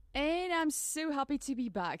I'm so happy to be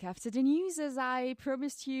back after the news, as I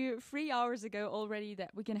promised you 3 hours ago already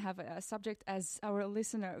that we're going to have a subject, as our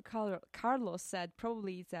listener Carlos said,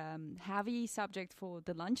 probably it's a heavy subject for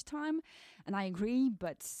the lunchtime. And I agree,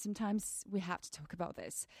 but sometimes we have to talk about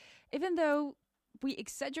this. Even though we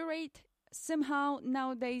exaggerate somehow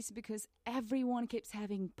nowadays, because everyone keeps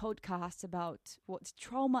having podcasts about what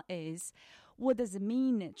trauma is, what does it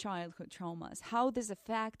mean, childhood traumas, how this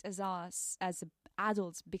affect us as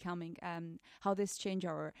adults becoming, how this change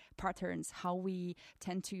our patterns, how we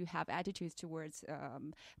tend to have attitudes towards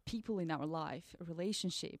people in our life, a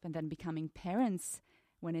relationship, and then becoming parents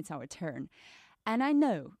when it's our turn. And I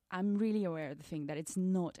know, I'm really aware of the thing that it's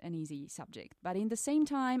not an easy subject, but in the same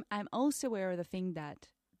time, I'm also aware of the thing that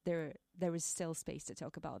there is still space to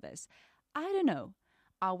talk about this. I don't know.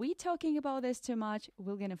 Are we talking about this too much?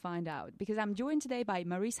 We're going to find out, because I'm joined today by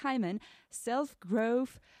Maurice Hyman,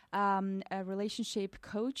 self-growth, a relationship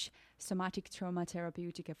coach, somatic trauma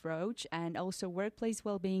therapeutic approach, and also workplace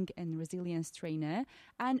well-being and resilience trainer,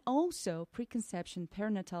 and also preconception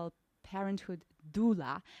perinatal parenthood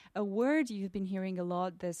doula, a word you've been hearing a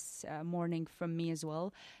lot this morning from me as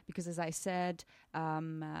well, because as I said,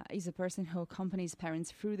 is a person who accompanies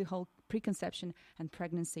parents through the whole preconception and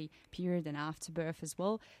pregnancy period and after birth as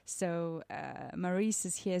well. So Maurice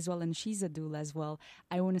is here as well, and she's a doula as well.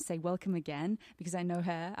 I want to say welcome again, because I know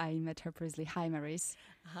her. I met her previously. Hi, Maurice.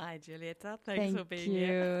 Hi, Giulietta. Thanks for being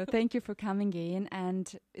here. Thank you for coming in,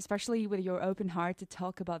 and especially with your open heart to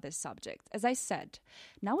talk about this subject. As I said,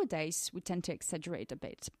 nowadays we tend to exaggerate a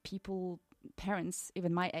bit. People, parents,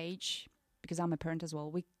 even my age, because I'm a parent as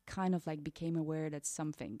well, we kind of like became aware that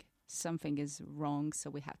something is wrong, so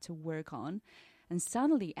we have to work on. And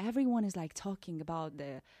suddenly everyone is like talking about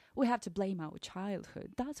we have to blame our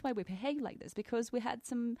childhood. That's why we behave like this, because we had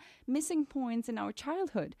some missing points in our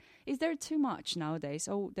childhood. Is there too much nowadays?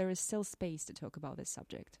 Oh, there is still space to talk about this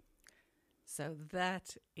subject. So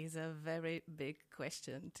that is a very big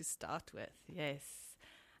question to start with, yes.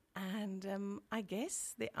 And I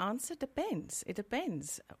guess the answer depends. It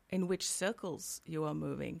depends in which circles you are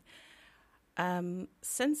moving.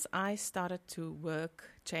 Since I started to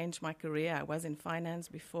change my career, I was in finance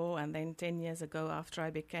before, and then 10 years ago, after I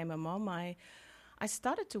became a mom, I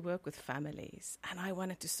started to work with families, and I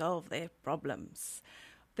wanted to solve their problems,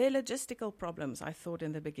 their logistical problems, I thought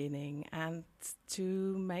in the beginning, and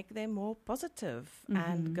to make them more positive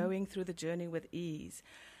and going through the journey with ease.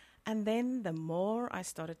 And then the more I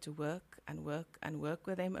started to work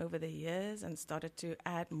with them over the years and started to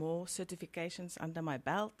add more certifications under my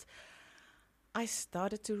belt, I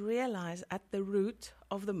started to realize at the root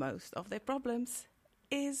of the most of their problems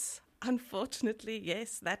is, unfortunately,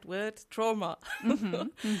 yes, that word, trauma.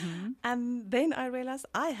 And then I realized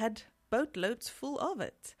I had boatloads full of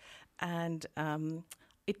it. And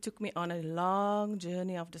it took me on a long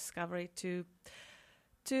journey of discovery to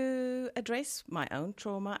address my own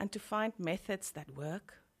trauma and to find methods that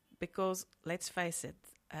work. Because, let's face it,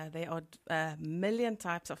 there are a million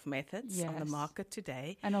types of methods on the market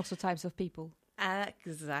today. And also types of people.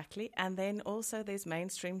 Exactly. And then also there's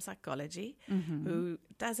mainstream psychology, who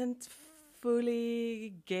doesn't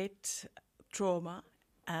fully get trauma,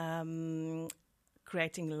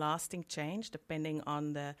 creating lasting change depending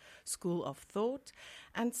on the school of thought.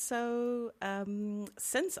 And so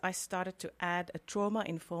since I started to add a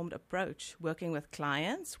trauma-informed approach, working with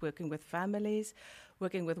clients, working with families,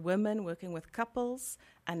 working with women, working with couples,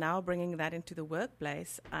 and now bringing that into the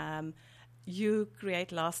workplace, you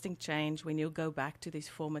create lasting change when you go back to these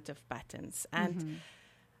formative patterns. And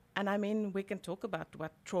I mean, we can talk about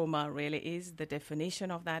what trauma really is, the definition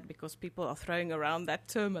of that, because people are throwing around that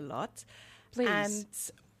term a lot.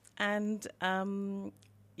 Please. And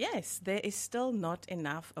yes, there is still not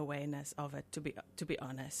enough awareness of it, to be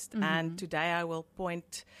honest. And today I will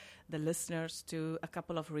point the listeners to a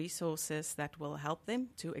couple of resources that will help them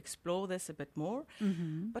to explore this a bit more.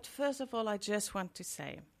 But first of all, I just want to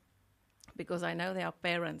say, because I know there are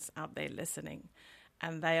parents out there listening,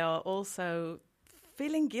 and they are also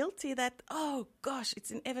feeling guilty that, oh gosh,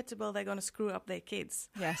 it's inevitable they're going to screw up their kids.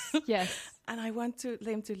 Yes, yes. And I want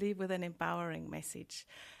them to leave with an empowering message.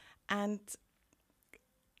 And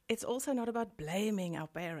it's also not about blaming our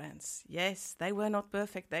parents. Yes, they were not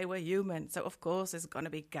perfect, they were human. So of course there's going to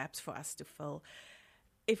be gaps for us to fill.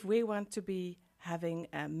 If we want to be having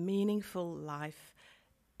a meaningful life,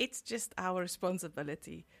 it's just our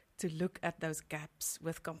responsibility to look at those gaps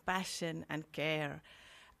with compassion and care.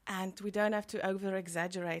 And we don't have to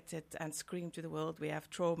over-exaggerate it and scream to the world we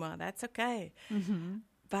have trauma. That's okay.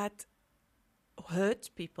 But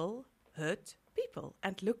hurt people hurt people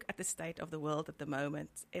and look at the state of the world at the moment.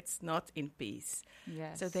 It's not in peace.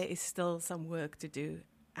 Yes. So there is still some work to do.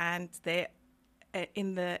 And there,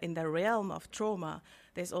 in the realm of trauma,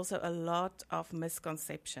 there's also a lot of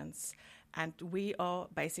misconceptions. And we are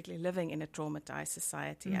basically living in a traumatized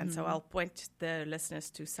society. And so I'll point the listeners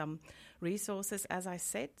to some resources, as I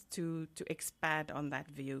said, to expand on that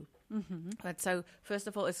view. But so, first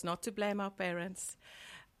of all, it's not to blame our parents.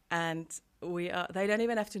 And they don't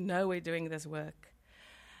even have to know we're doing this work.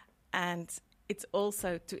 And it's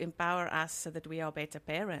also to empower us so that we are better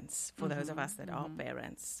parents for those of us that are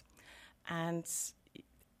parents. And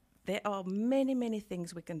there are many, many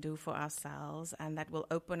things we can do for ourselves, and that will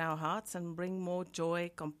open our hearts and bring more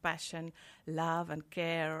joy, compassion, love and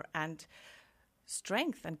care and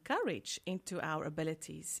strength and courage into our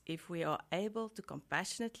abilities if we are able to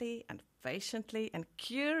compassionately and patiently and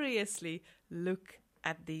curiously look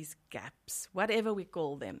at these gaps, whatever we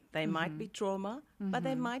call them. They might be trauma, but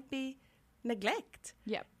they might be neglect.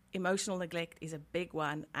 Yep. Emotional neglect is a big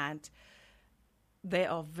one, and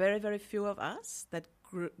there are very, very few of us that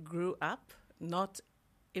grew up not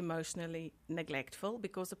emotionally neglectful,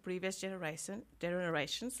 because the previous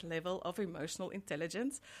generation's level of emotional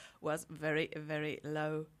intelligence was very, very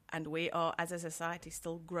low. And we are, as a society,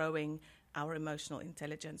 still growing our emotional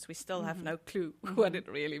intelligence. We still have no clue what it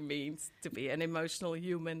really means to be an emotional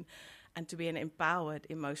human and to be an empowered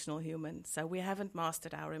emotional human. So we haven't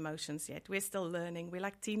mastered our emotions yet. We're still learning. We're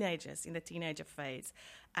like teenagers in the teenager phase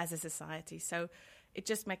as a society. So it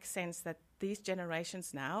just makes sense that these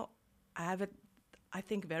generations now have it, I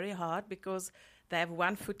think, very hard, because they have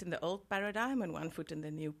one foot in the old paradigm and one foot in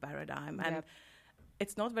the new paradigm. And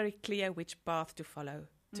it's not very clear which path to follow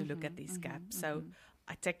to look at these gaps. So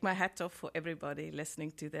I take my hat off for everybody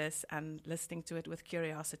listening to this and listening to it with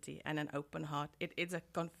curiosity and an open heart. It is a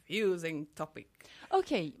confusing topic.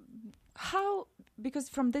 Okay, how? Because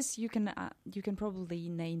from this you can probably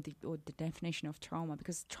name the definition of trauma,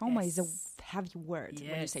 because trauma is a heavy word.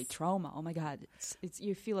 Yes. When you say trauma, oh my God, it's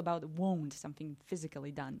you feel about a wound, something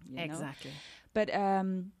physically done. You Exactly. know? But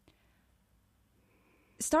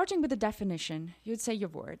starting with the definition, you'd say your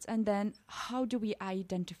words, and then how do we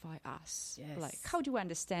identify us? Yes. Like, how do we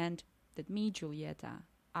understand that me, Giulietta,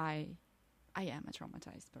 I am a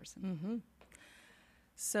traumatized person?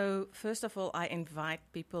 So, first of all, I invite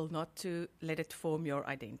people not to let it form your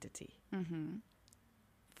identity.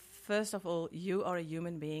 First of all, you are a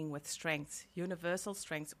human being with strengths, universal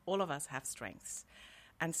strengths. All of us have strengths.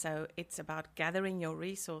 And so it's about gathering your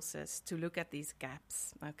resources to look at these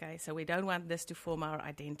gaps, okay? So we don't want this to form our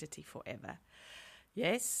identity forever.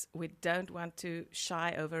 Yes, we don't want to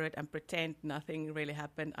shy over it and pretend nothing really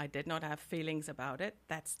happened. I did not have feelings about it.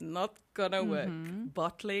 That's not going to work.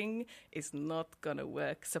 Bottling is not going to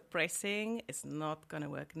work. Suppressing is not going to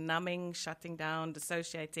work. Numbing, shutting down,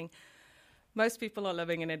 dissociating. Most people are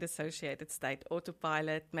living in a dissociated state,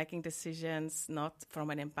 autopilot, making decisions not from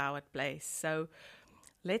an empowered place. So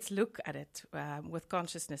let's look at it with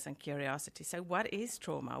consciousness and curiosity. So what is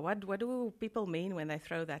trauma? What do people mean when they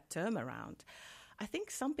throw that term around? I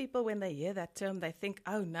think some people, when they hear that term, they think,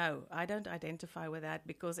 oh, no, I don't identify with that,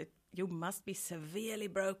 because you must be severely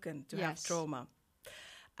broken to have trauma.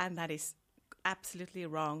 And that is absolutely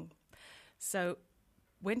wrong. So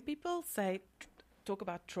when people talk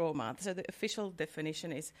about trauma, so the official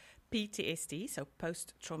definition is PTSD, so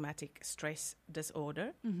post-traumatic stress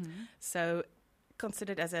disorder. So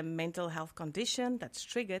considered as a mental health condition that's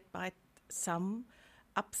triggered by some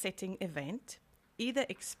upsetting event, either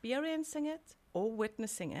experiencing it or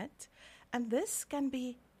witnessing it. And this can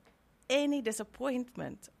be any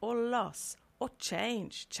disappointment or loss or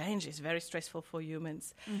change. Change is very stressful for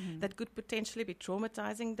humans. That could potentially be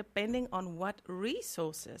traumatizing depending on what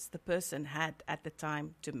resources the person had at the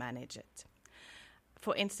time to manage it.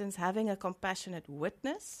 For instance, having a compassionate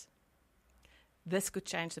witness, this could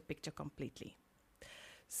change the picture completely.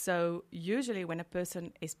 So usually when a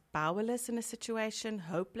person is powerless in a situation,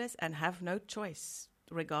 hopeless, and have no choice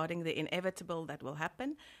regarding the inevitable that will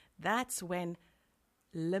happen, that's when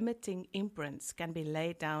limiting imprints can be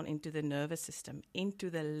laid down into the nervous system, into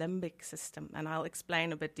the limbic system. And I'll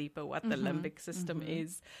explain a bit deeper what the limbic system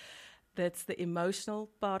is. That's the emotional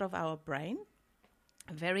part of our brain,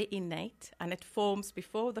 very innate, and it forms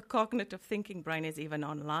before the cognitive thinking brain is even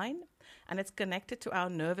online. And it's connected to our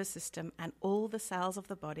nervous system and all the cells of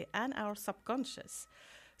the body and our subconscious.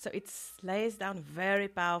 So it lays down very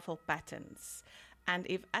powerful patterns. And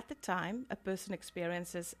if at the time a person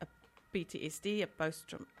experiences a PTSD,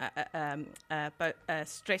 a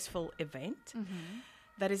stressful event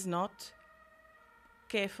that is not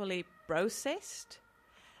carefully processed,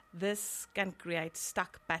 this can create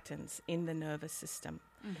stuck patterns in the nervous system.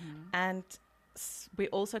 And we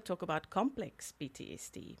also talk about complex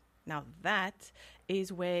PTSD. Now, that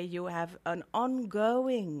is where you have an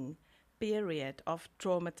ongoing period of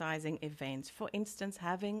traumatizing events. For instance,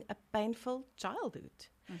 having a painful childhood.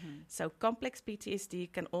 So complex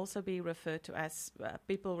PTSD can also be referred to as,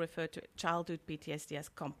 people refer to childhood PTSD as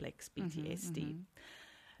complex PTSD.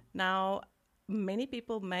 Now, many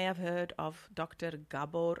people may have heard of Dr.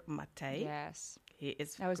 Gabor Mate. Yes. He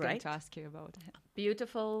is I was great. going to ask you about it.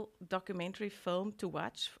 Beautiful documentary film to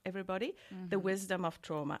watch, everybody, The Wisdom of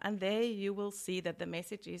Trauma. And there you will see that the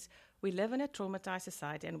message is we live in a traumatized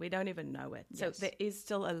society and we don't even know it. Yes. So there is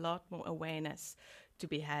still a lot more awareness to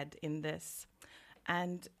be had in this.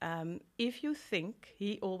 And if you think,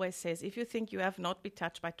 he always says, if you think you have not been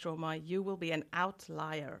touched by trauma, you will be an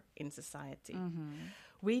outlier in society.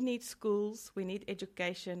 We need schools, we need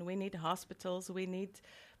education, we need hospitals, we need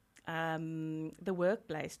the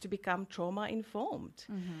workplace to become trauma-informed.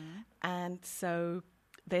 And so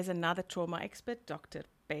there's another trauma expert, Dr.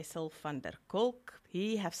 Bessel van der Kolk.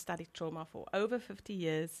 He has studied trauma for over 50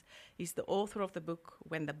 years. He's the author of the book,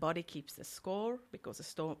 When the Body Keeps the Score, because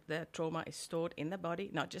the trauma is stored in the body,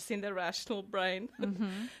 not just in the rational brain.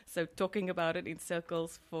 So talking about it in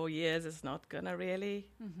circles for years is not going to really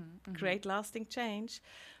create lasting change.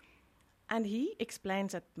 And he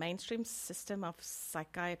explains that mainstream system of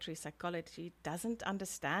psychiatry, psychology doesn't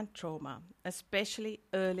understand trauma, especially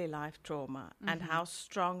early life trauma, and how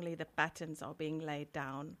strongly the patterns are being laid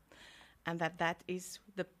down, and that is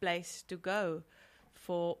the place to go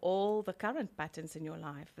for all the current patterns in your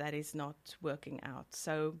life that is not working out.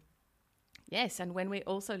 So, yes, and when we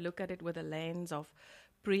also look at it with a lens of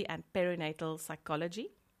pre- and perinatal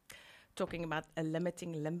psychology, talking about a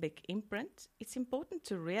limiting limbic imprint, it's important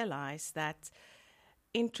to realize that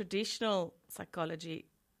in traditional psychology,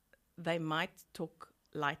 they might talk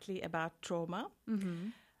lightly about trauma.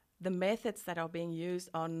 The methods that are being used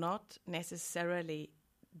are not necessarily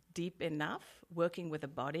deep enough, working with the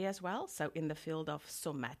body as well. So in the field of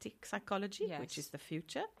somatic psychology, which is the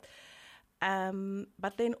future.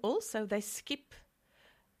 But then also they skip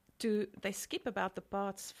about the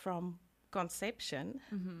parts from conception,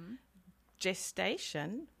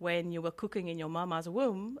 gestation, when you were cooking in your mama's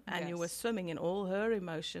womb and you were swimming in all her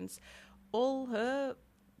emotions, all her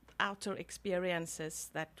outer experiences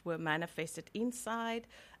that were manifested inside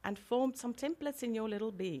and formed some templates in your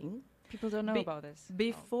little being. People don't know about this.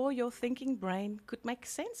 Before your thinking brain could make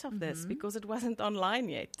sense of this, because it wasn't online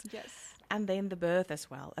yet. Yes. And then the birth as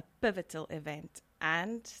well, a pivotal event.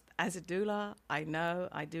 And as a doula, I know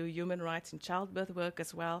I do human rights and childbirth work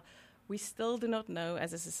as well. We still do not know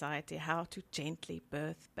as a society how to gently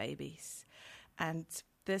birth babies. And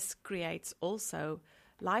this creates also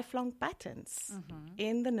lifelong patterns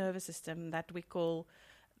in the nervous system that we call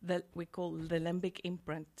the limbic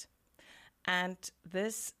imprint. And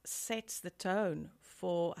this sets the tone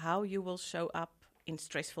for how you will show up in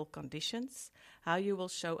stressful conditions, how you will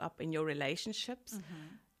show up in your relationships,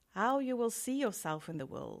 how you will see yourself in the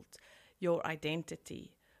world, your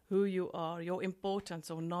identity, who you are, your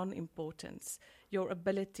importance or non-importance, your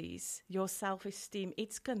abilities, your self-esteem.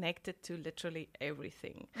 It's connected to literally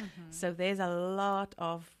everything. So there's a lot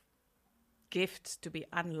of gifts to be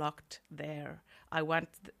unlocked there. I want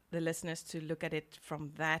the listeners to look at it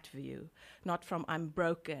from that view, not from I'm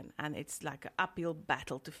broken and it's like an uphill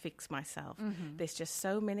battle to fix myself. There's just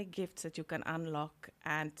so many gifts that you can unlock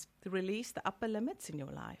and release the upper limits in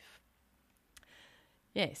your life.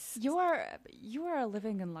 Yes. You are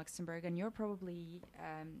living in Luxembourg, and you're probably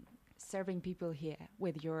serving people here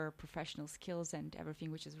with your professional skills and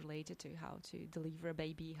everything which is related to how to deliver a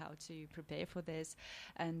baby, how to prepare for this,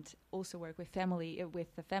 and also work with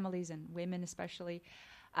the families and women especially.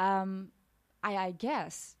 I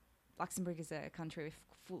guess Luxembourg is a country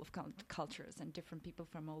full of cultures and different people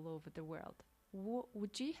from all over the world.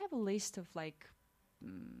 Would you have a list of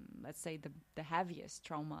let's say the heaviest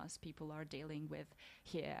traumas people are dealing with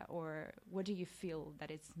here, or what do you feel that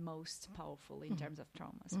is most powerful in terms of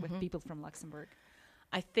traumas with people from Luxembourg?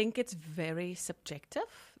 I think it's very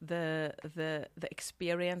subjective. The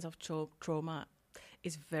experience of trauma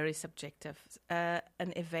is very subjective.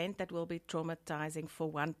 An event that will be traumatizing for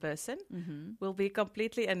one person will be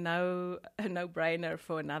completely a no-brainer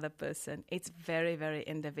for another person. It's very, very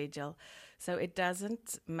individual. So it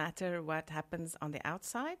doesn't matter what happens on the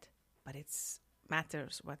outside, but it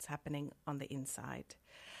matters what's happening on the inside.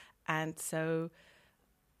 And so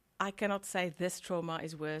I cannot say this trauma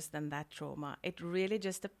is worse than that trauma. It really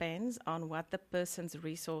just depends on what the person's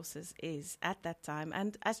resources is at that time.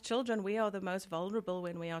 And as children, we are the most vulnerable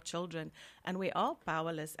when we are children, and we are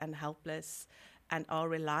powerless and helpless and are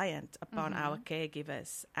reliant upon our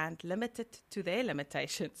caregivers and limited to their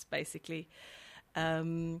limitations, basically.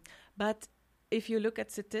 But if you look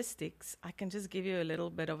at statistics, I can just give you a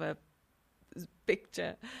little bit of a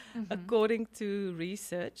picture. According to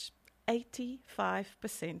research,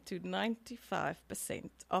 85% to 95%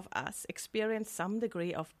 of us experience some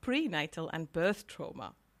degree of prenatal and birth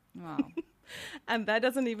trauma. Wow. And that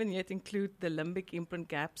doesn't even yet include the limbic imprint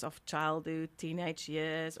gaps of childhood, teenage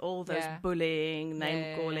years, all those bullying,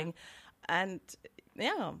 name-calling. And,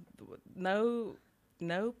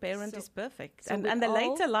 no parent is perfect. And the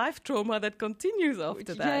later life trauma that continues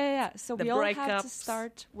after that. Yeah. So we all have to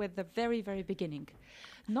start with the very, very beginning.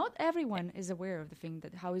 Not everyone is aware of the thing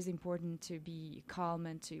that how is important to be calm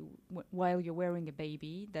and to while you're wearing a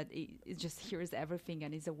baby, that it just hears everything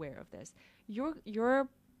and is aware of this. Your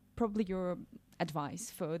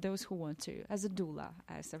advice for those who want to, as a doula,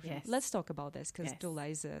 let's talk about this, because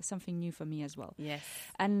doula is something new for me as well. Yes.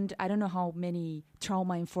 And I don't know how many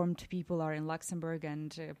trauma-informed people are in Luxembourg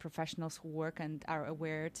and professionals who work and are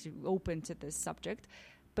aware to open to this subject.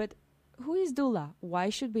 But who is doula? Why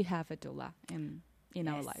should we have a doula in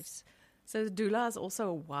our lives? So doula is also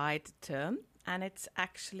a wide term, and it's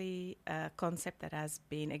actually a concept that has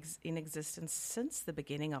been in existence since the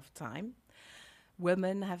beginning of time.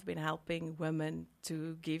 Women have been helping women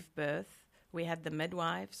to give birth. We had the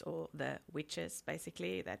midwives, or the witches,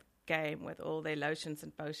 basically, that came with all their lotions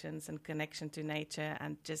and potions and connection to nature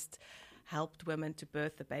and just helped women to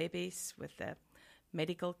birth the babies with the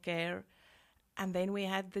medical care. And then we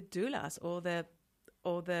had the doulas,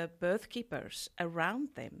 or the birth keepers around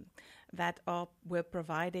them that were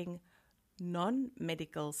providing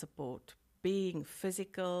non-medical support, being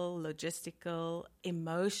physical, logistical,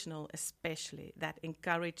 emotional, especially, that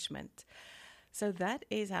encouragement. So that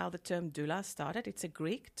is how the term doula started. It's a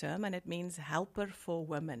Greek term, and it means helper for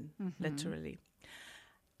women, literally.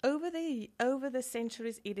 Over the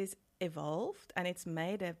centuries, it is evolved, and it's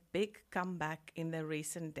made a big comeback in the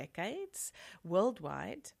recent decades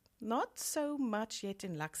worldwide. Not so much yet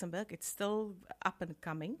in Luxembourg. It's still up and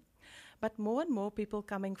coming. But more and more people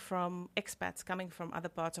expats coming from other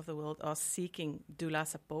parts of the world are seeking doula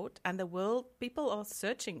support. And people are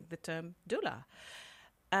searching the term doula.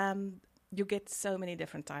 You get so many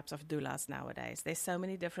different types of doulas nowadays. There's so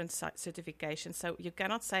many different certifications. So you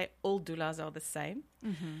cannot say all doulas are the same.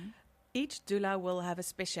 Each doula will have a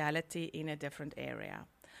speciality in a different area.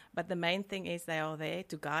 But the main thing is they are there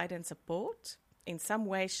to guide and support in some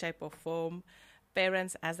way, shape or form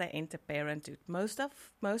parents as they enter parenthood. Most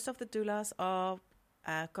of the doulas are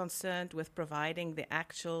concerned with providing the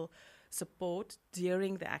actual support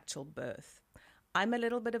during the actual birth. I'm a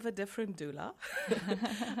little bit of a different doula.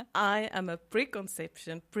 I am a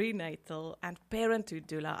preconception, prenatal and parenthood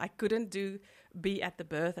doula. I couldn't be at the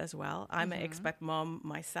birth as well. I'm an expat mom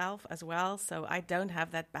myself as well, so I don't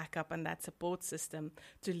have that backup and that support system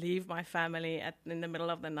to leave my family in the middle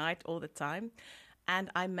of the night all the time.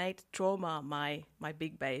 And I made trauma my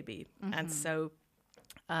big baby. And so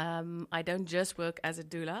I don't just work as a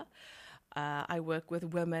doula. I work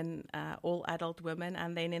with women, all adult women,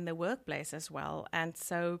 and then in the workplace as well. And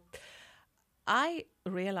so I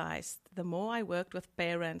realized the more I worked with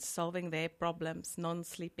parents solving their problems,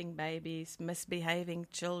 non-sleeping babies, misbehaving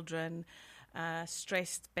children,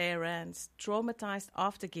 stressed parents, traumatized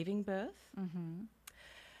after giving birth,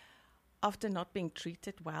 after not being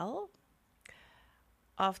treated well,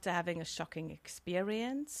 after having a shocking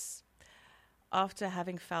experience, after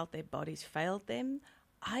having felt their bodies failed them,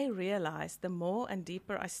 I realized the more and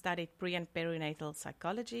deeper I studied pre- and perinatal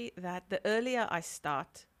psychology that the earlier I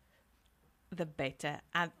start, the better.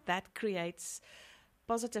 And that creates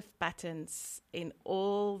positive patterns in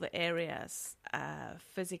all the areas,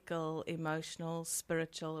 physical, emotional,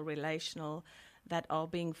 spiritual, relational, that are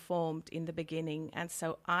being formed in the beginning. And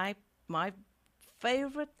so my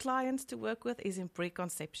favorite clients to work with is in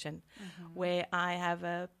preconception, where I have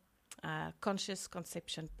a conscious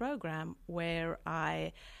conception program where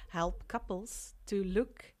I help couples to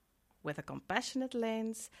look with a compassionate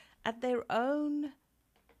lens at their own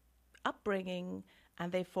upbringing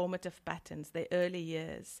and their formative patterns, their early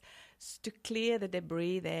years, to clear the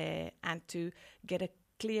debris there and to get a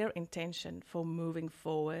clear intention for moving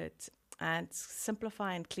forward and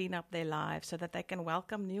simplify and clean up their lives so that they can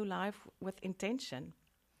welcome new life with intention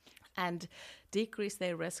and decrease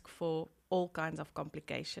their risk for all kinds of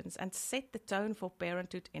complications and set the tone for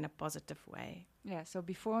parenthood in a positive way. Yeah, so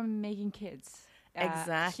before making kids.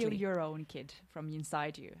 heal your own kid from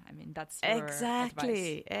inside you. I mean, that's your advice.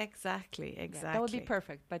 Exactly. Yeah, that would be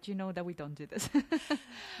perfect, but you know that we don't do this.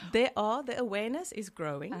 The awareness is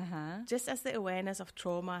growing, just as the awareness of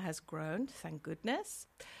trauma has grown, thank goodness.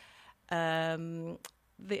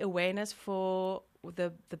 The awareness for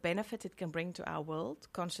the benefit it can bring to our world,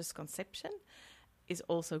 conscious conception, is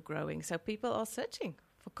also growing. So people are searching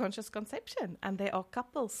for conscious conception, and there are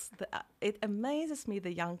couples. It amazes me,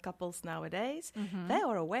 the young couples nowadays. They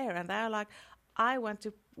are aware, and they are like, I want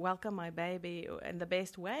to welcome my baby in the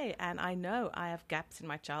best way, and I know I have gaps in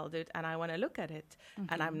my childhood, and I want to look at it,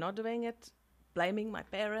 and I'm not doing it blaming my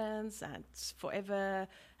parents and forever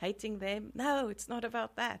hating them. No, it's not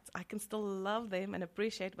about that. I can still love them and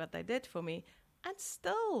appreciate what they did for me, and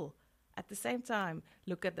still at the same time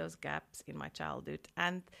look at those gaps in my childhood.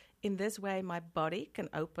 And in this way, my body can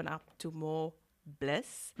open up to more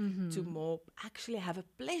bliss, to more actually have a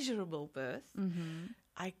pleasurable birth.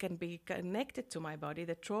 I can be connected to my body.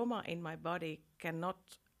 The trauma in my body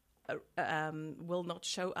will not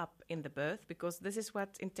show up in the birth, because this is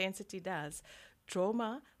what intensity does.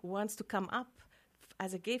 Trauma wants to come up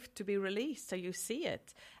as a gift to be released, so you see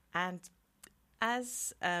it. And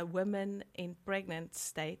as a woman in pregnant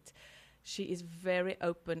state, she is very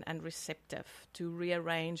open and receptive to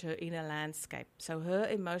rearrange her inner landscape. So her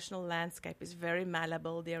emotional landscape is very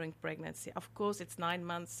malleable during pregnancy. Of course, it's 9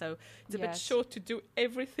 months, so it's a bit short to do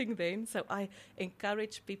everything then. So I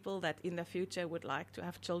encourage people that in the future would like to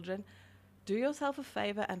have children, do yourself a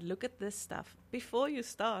favor and look at this stuff before you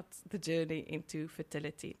start the journey into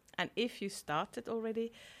fertility. And if you started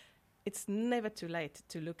already, it's never too late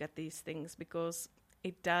to look at these things, because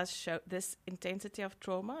it does show, this intensity of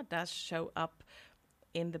trauma does show up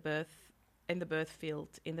in the birth field,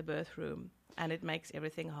 in the birth room, and it makes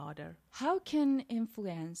everything harder. How can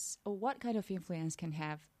influence, or what kind of influence can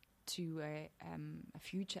have to a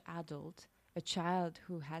future adult, a child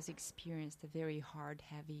who has experienced a very hard,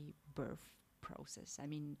 heavy birth process? I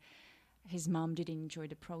mean, his mom didn't enjoy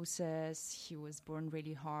the process. He was born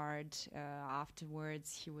really hard.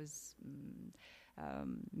 Afterwards, he was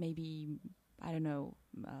maybe, I don't know,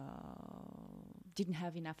 didn't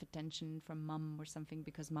have enough attention from mom or something,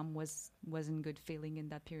 because mom wasn't good feeling in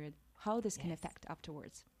that period. How this can affect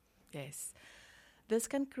afterwards? Yes. This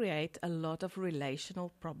can create a lot of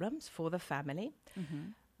relational problems for the family.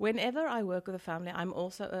 Whenever I work with a family, I'm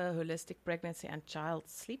also a holistic pregnancy and child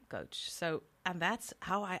sleep coach. And that's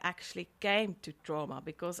how I actually came to trauma,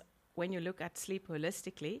 because when you look at sleep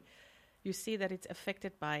holistically, you see that it's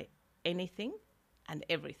affected by anything and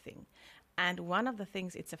everything. And one of the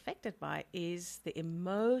things it's affected by is the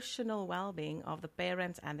emotional well-being of the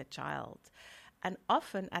parents and the child. And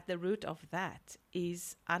often at the root of that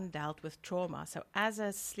is undealt with trauma. So as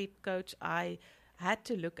a sleep coach, I had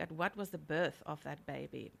to look at what was the birth of that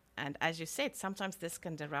baby. And as you said, sometimes this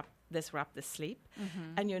can disrupt the sleep.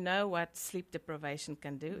 And you know what sleep deprivation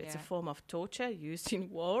can do. It's a form of torture used in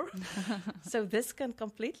war. So this can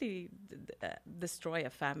completely destroy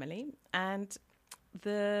a family. And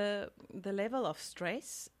the level of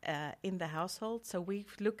stress in the household. So we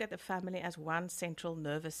look at the family as one central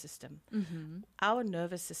nervous system. Our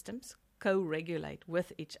nervous systems co-regulate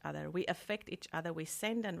with each other. We affect each other. We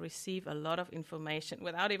send and receive a lot of information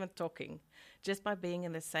without even talking, just by being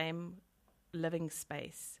in the same living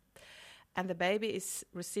space. And the baby is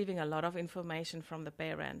receiving a lot of information from the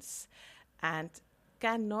parents, and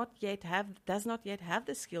does not yet have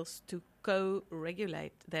the skills to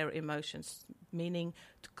co-regulate their emotions, meaning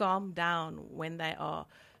to calm down when they are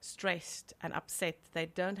stressed and upset. They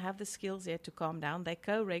don't have the skills yet to calm down. They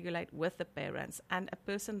co-regulate with the parents. And a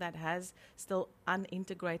person that has still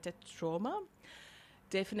unintegrated trauma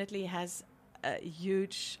definitely has a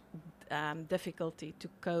huge difficulty to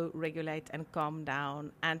co-regulate and calm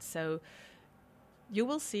down. And so you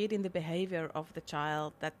will see it in the behavior of the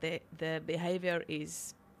child, that the behavior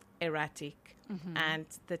is erratic, and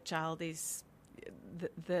the child is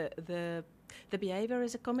the behavior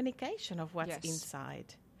is a communication of what's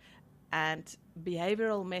inside. And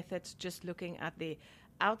behavioral methods, just looking at the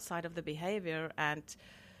outside of the behavior and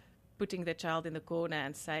putting the child in the corner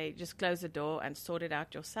and say, just close the door and sort it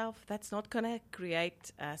out yourself, that's not going to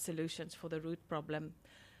create solutions for the root problem.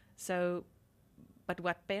 So, but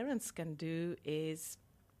what parents can do is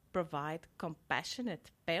provide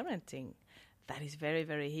compassionate parenting that is very,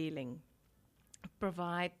 very healing.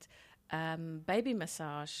 Provide baby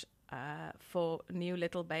massage for new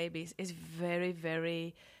little babies is very,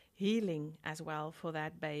 very healing as well for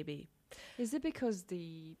that baby. Is it because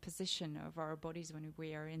the position of our bodies when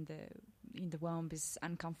we are in the womb is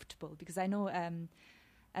uncomfortable? Because I know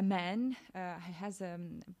a man has a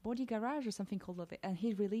body garage or something called that, and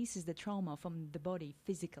he releases the trauma from the body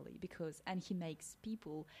physically and he makes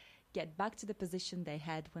people get back to the position they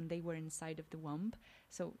had when they were inside of the womb.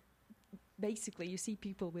 So basically you see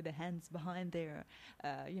people with their hands behind their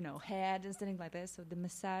head and something like that. So the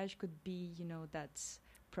massage could be that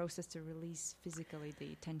process to release physically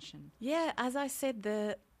the tension. Yeah, as I said,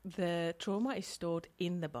 the trauma is stored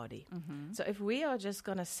in the body. Mm-hmm. So if we are just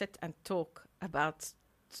going to sit and talk about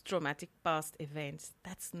traumatic past events,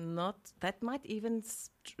 that might even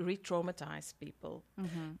re-traumatize people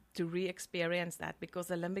to re-experience that, because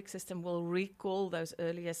the limbic system will recall those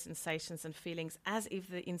earlier sensations and feelings as if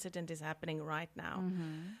the incident is happening right now.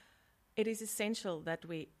 It is essential that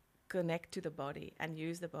we connect to the body and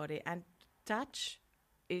use the body, and touch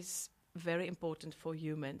is very important for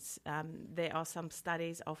humans. There are some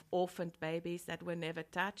studies of orphaned babies that were never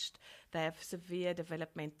touched. They have severe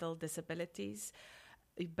developmental disabilities.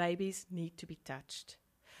 Babies need to be touched.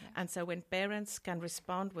 Yeah. And so when parents can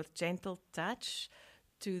respond with gentle touch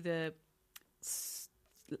to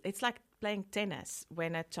it's like playing tennis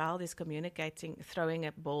when a child is communicating, throwing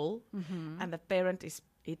a ball, and the parent is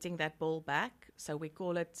hitting that ball back. So we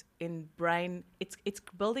call it in brain, it's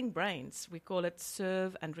building brains. We call it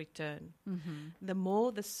serve and return. The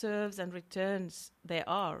more the serves and returns there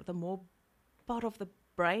are, the more part of the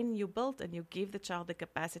brain you build, and you give the child the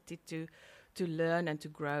capacity to learn and to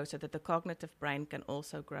grow, so that the cognitive brain can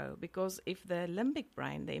also grow. Because if the limbic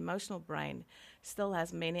brain, the emotional brain, still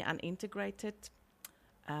has many unintegrated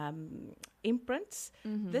imprints,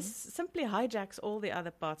 this simply hijacks all the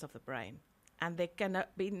other parts of the brain. And there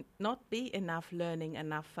cannot be enough learning,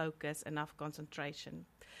 enough focus, enough concentration.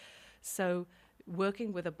 So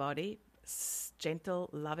working with the body, gentle,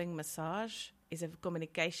 loving massage is a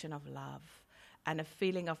communication of love and a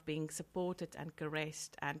feeling of being supported and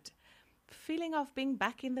caressed, and feeling of being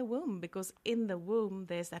back in the womb, because in the womb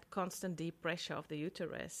there's that constant deep pressure of the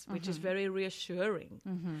uterus, which is very reassuring,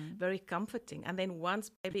 very comforting. And then once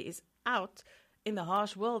baby is out in the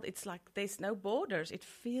harsh world, it's like there's no borders. It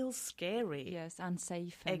feels scary. Yes,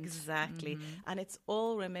 unsafe. Exactly. And it's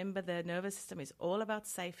all, remember, the nervous system is all about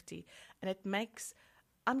safety. And it makes,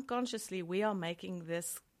 unconsciously, we are making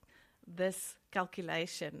this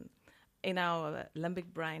calculation in our limbic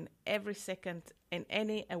brain every second, in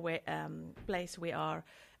any place we are.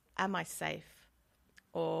 Am I safe,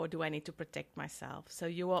 or do I need to protect myself? So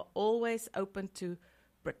you are always open to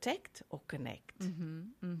protect or connect.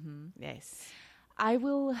 Yes. I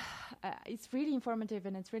will, it's really informative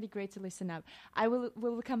and it's really great to listen up.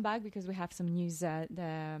 We'll come back because we have some news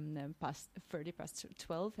past 30 past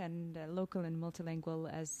 12 and local and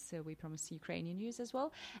multilingual, as we promised, Ukrainian news as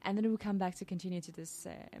well. And then we'll come back to continue to this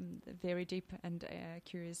very deep and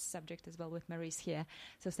curious subject as well with Maurice here.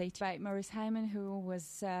 So stay tuned. By Maurice Hyman, who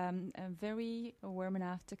was very warm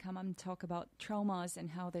enough to come and talk about traumas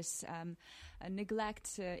and how this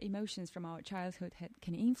neglect emotions from our childhood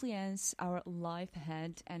can influence our life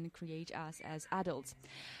ahead and create us as adults.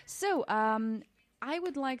 So I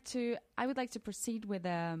would like to proceed with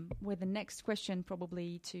the next question,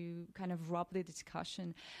 probably to kind of wrap the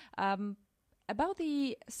discussion about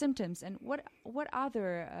the symptoms and what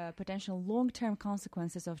other potential long-term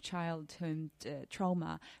consequences of childhood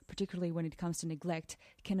trauma, particularly when it comes to neglect,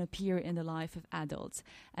 can appear in the life of adults,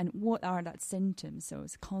 and what are that symptoms,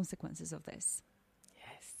 those consequences of this?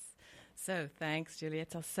 Yes. So thanks,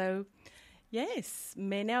 Julieta. So yes,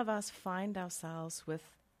 many of us find ourselves with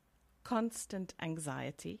constant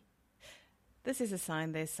anxiety. This is a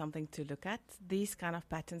sign there's something to look at. These kind of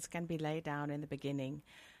patterns can be laid down in the beginning,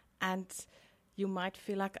 and you might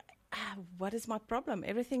feel like, what is my problem?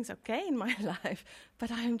 Everything's okay in my life, but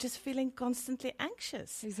I'm just feeling constantly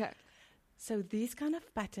anxious. Exactly. So these kind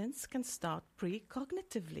of patterns can start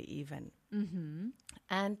precognitively even.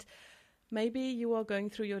 And maybe you are going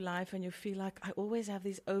through your life and you feel like, I always have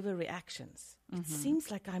these overreactions. It seems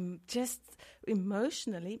like I'm just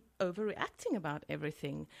emotionally overreacting about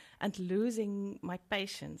everything and losing my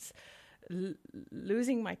patience,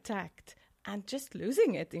 losing my tact, and just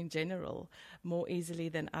losing it in general more easily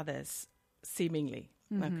than others, seemingly.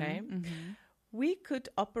 Okay? We could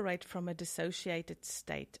operate from a dissociated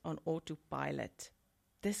state on autopilot,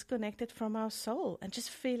 disconnected from our soul, and just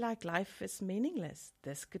feel like life is meaningless.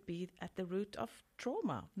 This could be at the root of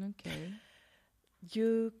trauma. Okay.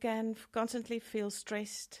 You can constantly feel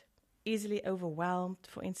stressed, easily overwhelmed,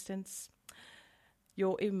 for instance.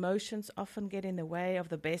 Your emotions often get in the way of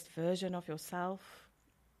the best version of yourself.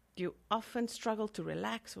 You often struggle to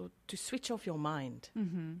relax or to switch off your mind.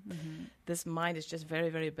 This mind is just very,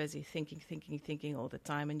 very busy thinking all the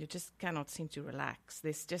time, and you just cannot seem to relax.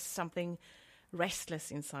 There's just something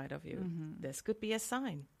restless inside of you. This could be a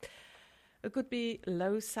sign. It could be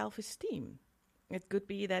low self-esteem. It could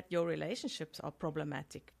be that your relationships are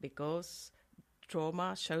problematic because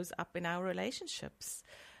trauma shows up in our relationships.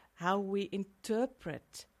 How we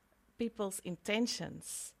interpret people's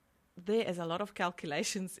intentions. There is a lot of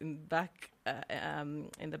calculations in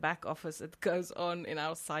the back office. It goes on in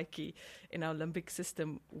our psyche, in our limbic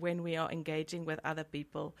system when we are engaging with other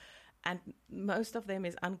people. And most of them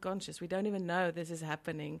is unconscious. We don't even know this is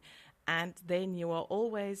happening. And then you are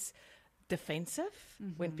always defensive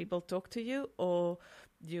when people talk to you, or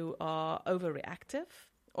you are overreactive,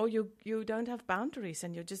 or you don't have boundaries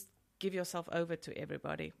and you just give yourself over to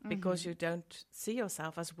everybody because you don't see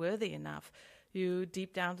yourself as worthy enough. You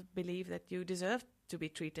deep down believe that you deserve to be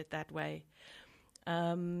treated that way.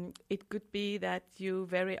 It could be that you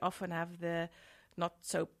very often have the not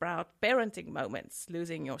so proud parenting moments,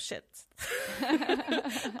 losing your shit.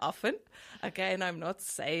 Often. Okay, and I'm not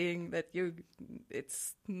saying that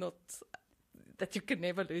it's not that you can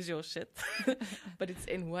never lose your shit, but it's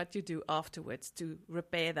in what you do afterwards to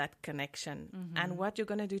repair that connection and what you're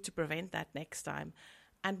going to do to prevent that next time,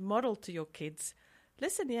 and model to your kids,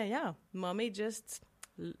 listen, mommy just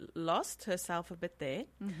lost herself a bit there,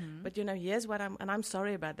 but here's what I'm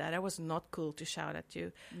sorry about that. That was not cool to shout at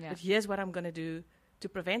you, but here's what I'm going to do to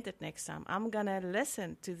prevent it next time. I'm going to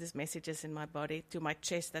listen to these messages in my body, to my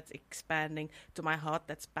chest that's expanding, to my heart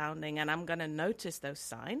that's pounding, and I'm going to notice those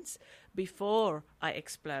signs before I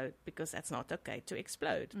explode, because that's not okay to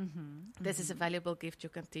explode. This is a valuable gift you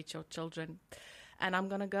can teach your children. And I'm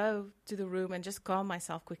going to go to the room and just calm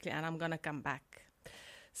myself quickly, and I'm going to come back.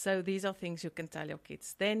 So these are things you can tell your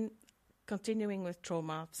kids. Then continuing with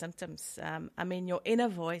trauma symptoms. Your inner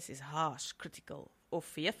voice is harsh, critical, or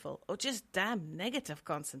fearful, or just damn negative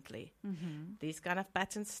constantly. These kind of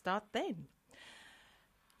patterns start then.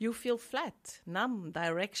 You feel flat, numb,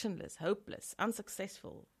 directionless, hopeless,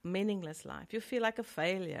 unsuccessful, meaningless life. You feel like a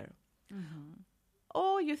failure.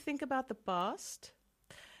 Or you think about the past.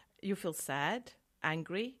 You feel sad,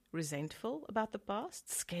 angry, resentful about the past,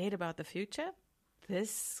 scared about the future.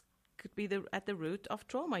 This could be at the root of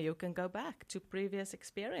trauma. You can go back to previous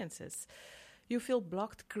experiences. You feel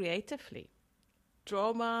blocked creatively.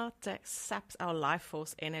 Trauma saps our life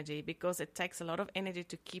force energy because it takes a lot of energy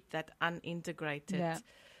to keep that unintegrated part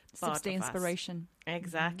Saps the of inspiration. Us.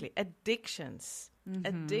 Exactly. Addictions.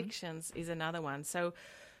 Addictions is another one. So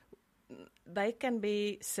they can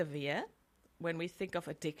be severe. When we think of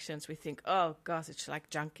addictions, we think, oh, gosh, it's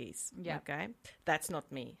like junkies. Yeah. Okay? That's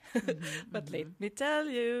not me. But let me tell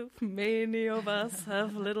you, many of us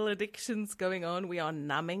have little addictions going on. We are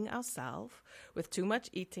numbing ourselves with too much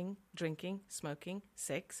eating, drinking, smoking,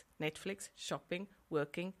 sex, Netflix, shopping,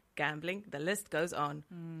 working, gambling. The list goes on.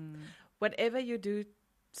 Whatever you do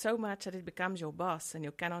so much that it becomes your boss and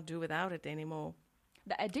you cannot do without it anymore.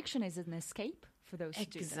 The addiction is an escape for those who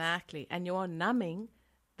do that. Exactly. And you are numbing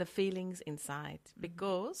the feelings inside,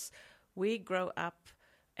 because we grow up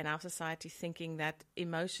in our society thinking that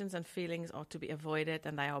emotions and feelings are to be avoided,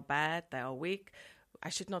 and they are bad, they are weak. I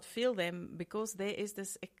should not feel them, because there is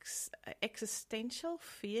this existential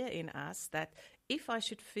fear in us that if I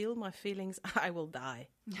should feel my feelings, I will die.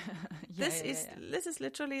 This is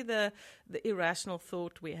literally the irrational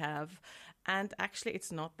thought we have, and actually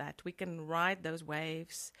it's not that. We can ride those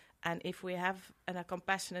waves. And if we have a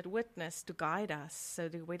compassionate witness to guide us so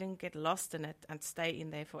that we don't get lost in it and stay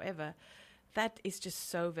in there forever, that is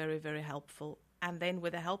just so very, very helpful. And then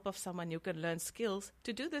with the help of someone, you can learn skills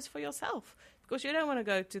to do this for yourself, because you don't want to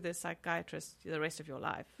go to the psychiatrist the rest of your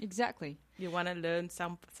life. Exactly. You want to learn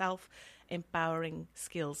some self-empowering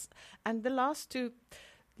skills. And the last two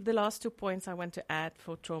points I want to add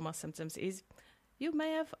for trauma symptoms is you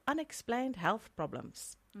may have unexplained health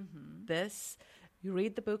problems. You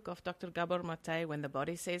read the book of Dr. Gabor Mate, When the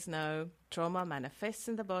Body Says No. Trauma manifests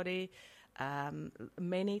in the body.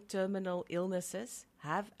 Many terminal illnesses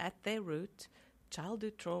have at their root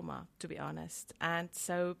childhood trauma, to be honest. And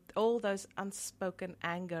so all those unspoken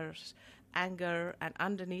anger, and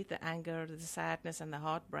underneath the anger, the sadness and the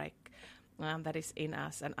heartbreak that is in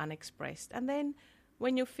us and unexpressed. And then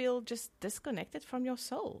when you feel just disconnected from your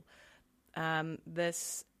soul,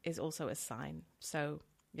 this is also a sign. So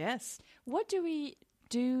yes. What do we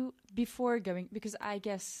do before going? Because I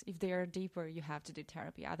guess if they are deeper, you have to do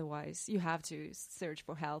therapy. Otherwise, you have to search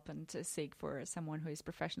for help and to seek for someone who is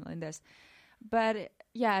professional in this. But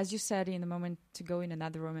yeah, as you said, in the moment to go in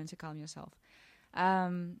another room and to calm yourself.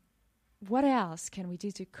 What else can we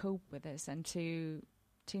do to cope with this and to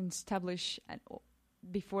establish,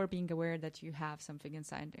 before being aware that you have something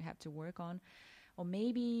inside you have to work on? or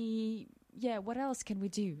maybe, yeah, what else can we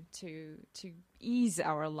do to ease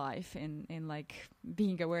our life in like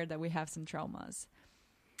being aware that we have some traumas?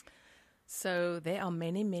 So there are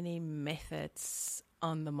many, many methods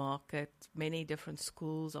on the market, many different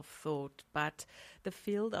schools of thought, but the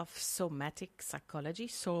field of somatic psychology,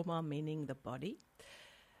 soma meaning the body,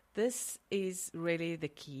 this is really the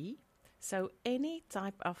key. So any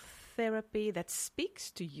type of therapy that speaks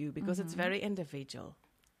to you, because it's very individual.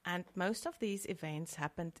 And most of these events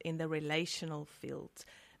happened in the relational field,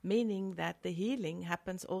 meaning that the healing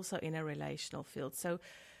happens also in a relational field. So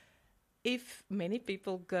if many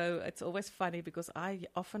people go, it's always funny because I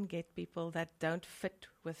often get people that don't fit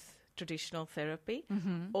with traditional therapy,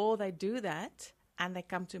 or they do that and they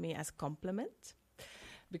come to me as compliment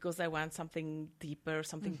because they want something deeper,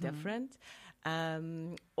 something different,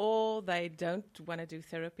 or they don't want to do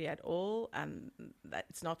therapy at all and that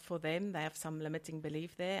it's not for them. They have some limiting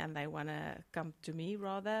belief there and they want to come to me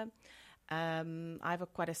rather. I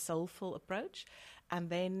have quite a soulful approach. And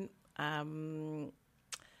then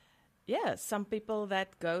some people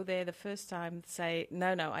that go there the first time say,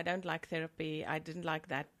 no, I don't like therapy. I didn't like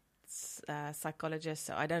that psychologist,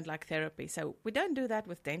 so I don't like therapy. So we don't do that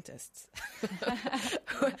with dentists.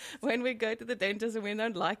 When we go to the dentist and we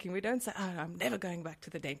don't like him, we don't say, I'm never going back to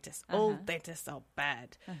the dentist. All dentists are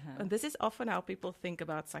bad. And this is often how people think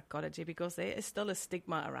about psychology because there is still a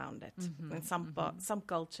stigma around it in some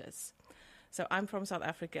cultures. So I'm from South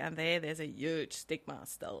Africa, and there's a huge stigma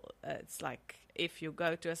still. It's like if you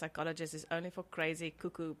go to a psychologist, it's only for crazy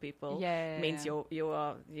cuckoo people. Means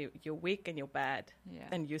you're weak and you're bad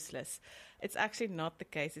and useless. It's actually not the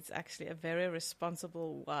case. It's actually a very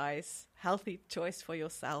responsible, wise, healthy choice for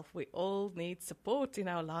yourself. We all need support in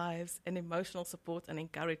our lives, and emotional support and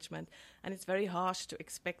encouragement. And it's very harsh to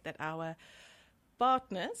expect that our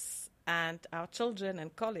partners and our children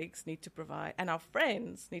and colleagues need to provide, and our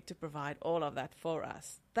friends need to provide all of that for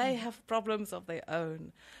us. They have problems of their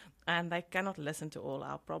own, and they cannot listen to all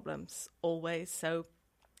our problems always. So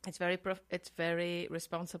it's very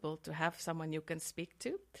responsible to have someone you can speak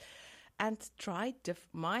to, and try.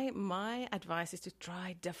 My advice is to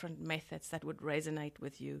try different methods that would resonate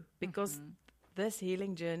with you, because this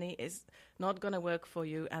healing journey is not going to work for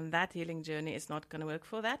you, and that healing journey is not going to work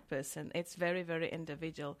for that person. It's very, very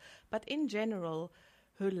individual. But in general,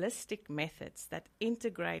 holistic methods that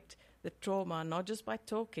integrate the trauma, not just by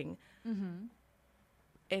talking,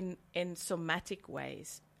 in somatic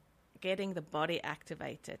ways, getting the body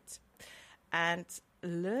activated, and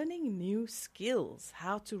learning new skills,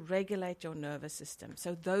 how to regulate your nervous system.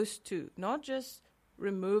 So those two, not just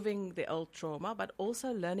removing the old trauma, but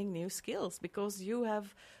also learning new skills, because you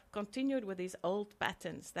have continued with these old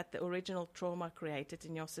patterns that the original trauma created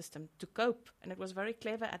in your system to cope. And it was very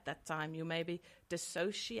clever at that time. You maybe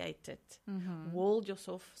dissociated, walled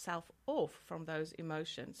yourself off from those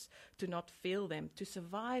emotions to not feel them, to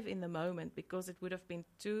survive in the moment, because it would have been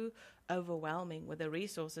too overwhelming with the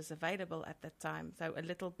resources available at that time. So a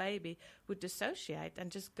little baby would dissociate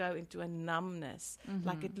and just go into a numbness,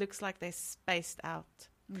 like it looks like they're spaced out.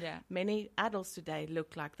 Yeah. Many adults today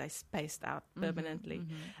look like they spaced out permanently.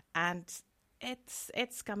 And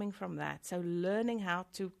it's coming from that. So learning how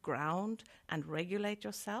to ground and regulate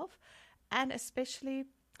yourself, and especially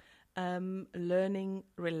learning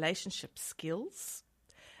relationship skills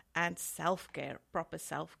and self-care, proper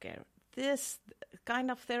self-care. This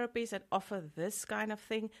kind of therapies that offer this kind of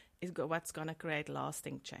thing is what's going to create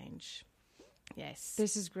lasting change. Yes.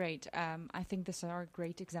 This is great. I think these are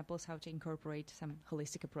great examples how to incorporate some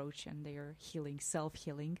holistic approach and their healing,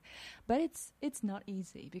 self-healing. But it's not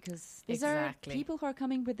easy, because these are people who are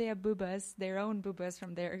coming with their own boobas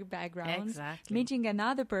from their backgrounds, meeting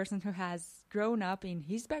another person who has grown up in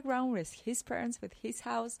his background with his parents, with his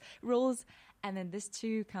house rules. And then these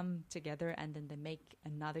two come together, and then they make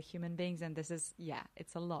another human beings. And this is,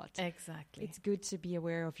 it's a lot. Exactly. It's good to be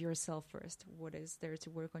aware of yourself first. What is there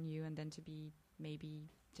to work on you, and then to be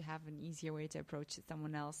to have an easier way to approach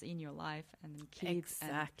someone else in your life, and then kids,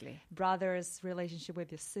 and brothers, relationship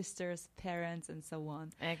with your sisters, parents, and so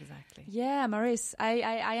on. Exactly. Yeah, Maris,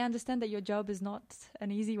 I understand that your job is not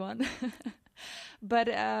an easy one, but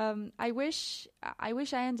I wish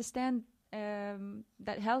I understand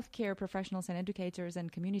that healthcare professionals and educators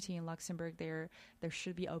and community in Luxembourg, there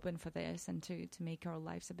should be open for this, and to make our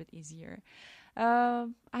lives a bit easier. I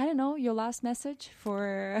don't know, your last message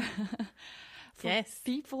for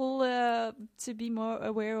people to be more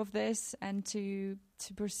aware of this and to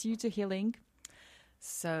pursue to healing.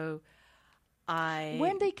 So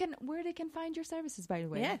where they can find your services, by the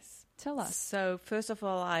way. Yes. Tell us. So first of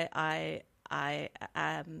all, I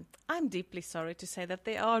I'm deeply sorry to say that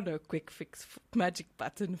there are no quick fix magic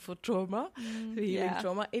button for trauma, healing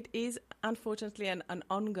trauma. It is unfortunately an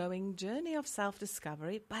ongoing journey of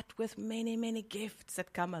self-discovery, but with many, many gifts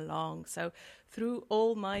that come along. So through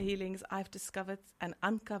all my healings, I've discovered and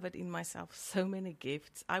uncovered in myself so many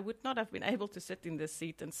gifts. I would not have been able to sit in this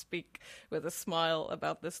seat and speak with a smile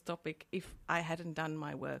about this topic if I hadn't done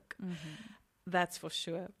my work. That's for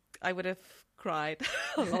sure. I would have cried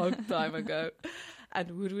a long time ago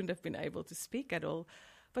and wouldn't have been able to speak at all.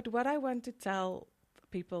 But what I want to tell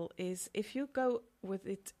people is, if you go with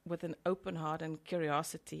it with an open heart and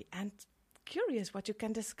curiosity and curious what you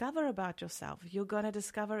can discover about yourself, you're going to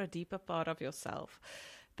discover a deeper part of yourself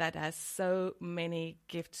that has so many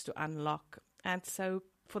gifts to unlock. And so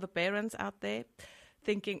for the parents out there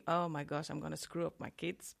thinking, oh my gosh, I'm going to screw up my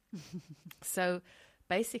kids. So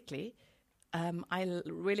basically, I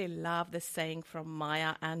really love the saying from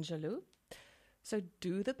Maya Angelou. So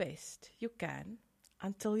do the best you can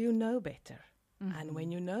until you know better. And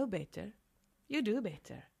when you know better, you do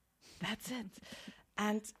better. That's it.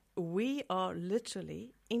 And we are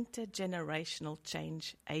literally intergenerational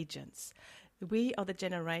change agents. We are the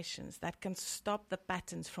generations that can stop the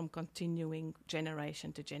patterns from continuing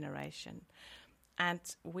generation to generation. And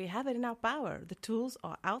we have it in our power. The tools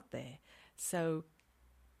are out there. So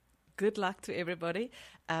good luck to everybody.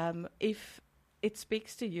 If it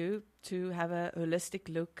speaks to you to have a holistic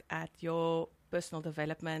look at your personal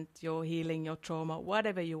development, your healing, your trauma,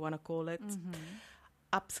 whatever you want to call it,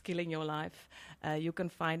 upskilling your life, you can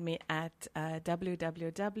find me at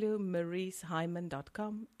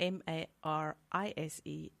www.marisehyman.com,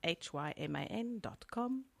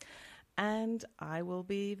 MARISEHYMAN.com, and I will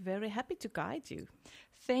be very happy to guide you.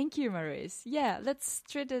 Thank you, Maurice. Yeah, let's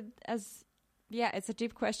treat it as... Yeah, it's a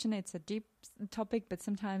deep question. It's a deep topic, but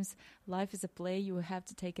sometimes life is a play. You have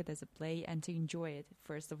to take it as a play and to enjoy it,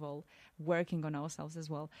 first of all, working on ourselves as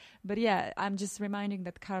well. But yeah, I'm just reminding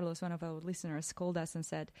that Carlos, one of our listeners, called us and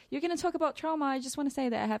said, you're going to talk about trauma. I just want to say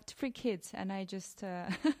that I have 3 kids and I just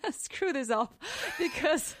screw this up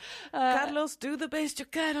because... Carlos, do the best you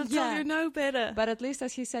can until you know better. But at least,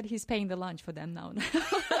 as he said, he's paying the lunch for them now.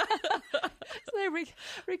 So they're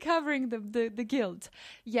recovering the guilt.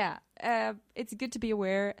 Yeah, it's good to be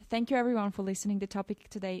aware. Thank you, everyone, for listening to the topic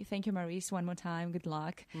today. Thank you, Maurice, one more time. Good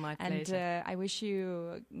luck. My pleasure. And I wish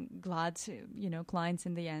you glad, clients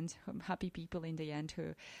in the end, happy people in the end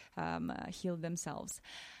who heal themselves.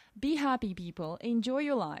 Be happy, people. Enjoy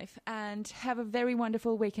your life and have a very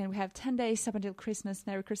wonderful weekend. We have 10 days up until Christmas.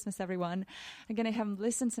 Merry Christmas, everyone. I'm going to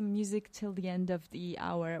listen some music till the end of the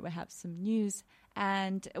hour. We have some news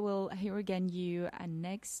and we'll hear again you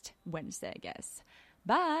next Wednesday, I guess.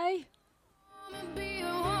 Bye.